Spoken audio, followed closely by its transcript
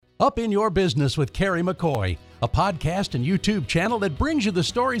Up in Your Business with Carrie McCoy, a podcast and YouTube channel that brings you the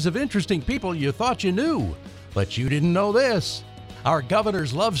stories of interesting people you thought you knew, but you didn't know this. Our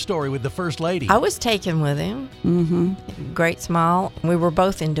governor's love story with the First Lady. I was taken with him. Great smile. We were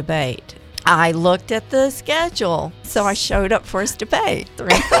both in debate. I looked at the schedule, so I showed up for his debate to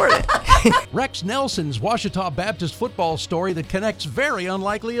report it. Rex Nelson's Ouachita Baptist football story that connects very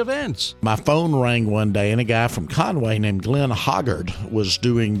unlikely events. My phone rang one day, and a guy from Conway named Glenn Hoggard was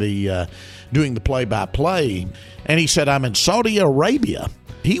doing the play-by-play, and he said, "I'm in Saudi Arabia."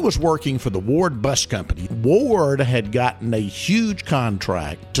 He was working for the Ward Bus Company. Ward had gotten a huge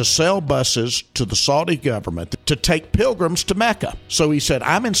contract to sell buses to the Saudi government to take pilgrims to Mecca. So he said,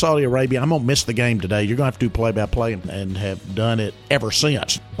 "I'm in Saudi Arabia. I'm going to miss the game today. You're going to have to do play-by-play," and have done it ever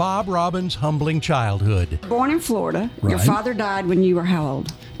since. Bob Robbins' humbling childhood. Born in Florida. Right. Your father died when you were how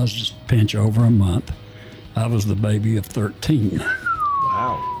old? I was just a pinch over a month. I was the baby of 13.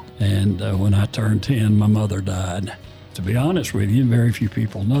 Wow. And when I turned 10, my mother died. To be honest with you, very few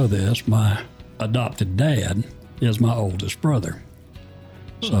people know this, my adopted dad is my oldest brother.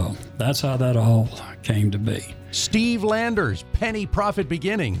 So that's how that all came to be. Steve Landers' Penny Profit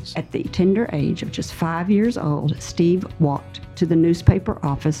Beginnings. At the tender age of just 5 years old, Steve walked to the newspaper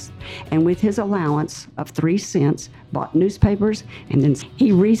office and with his allowance of 3 cents, bought newspapers, and then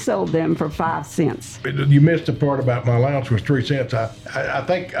he resold them for 5 cents. You missed the part about my allowance was 3 cents. I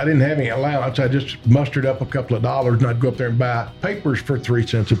think I didn't have any allowance. I just mustered up a couple of dollars, and I'd go up there and buy papers for 3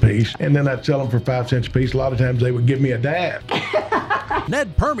 cents a piece, and then I'd sell them for 5 cents a piece. A lot of times they would give me a dime.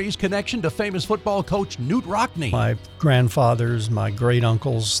 Ned Permy's connection to famous football coach Newt Rockne. My grandfathers, my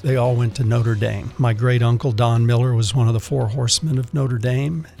great-uncles, they all went to Notre Dame. My great-uncle Don Miller was one of the 4 horsemen of Notre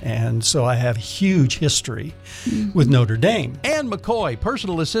Dame, and so I have huge history with Notre Dame. Ann McCoy,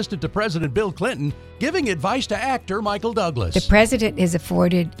 personal assistant to President Bill Clinton, giving advice to actor Michael Douglas. The president is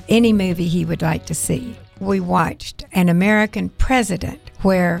afforded any movie he would like to see. We watched An American President,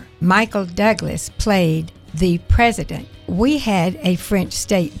 where Michael Douglas played the president. We had a French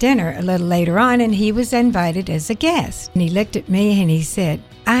state dinner a little later on, and he was invited as a guest. And he looked at me and he said,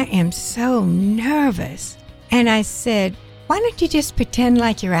 "I am so nervous." And I said, "Why don't you just pretend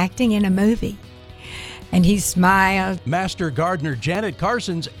like you're acting in a movie?" And he smiled. Master gardener Janet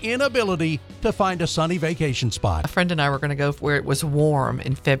Carson's inability to find a sunny vacation spot. A friend and I were going to go where it was warm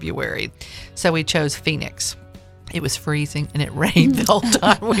in February, so we chose Phoenix. It was freezing and it rained the whole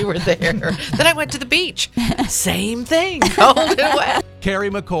time we were there. Then I went to the beach. Same thing, cold and wet. Carrie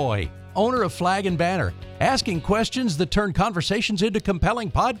McCoy, owner of Flag and Banner, asking questions that turn conversations into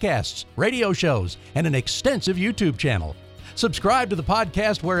compelling podcasts, radio shows, and an extensive YouTube channel. Subscribe to the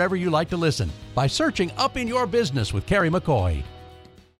podcast wherever you like to listen by searching Up in Your Business with Carrie McCoy.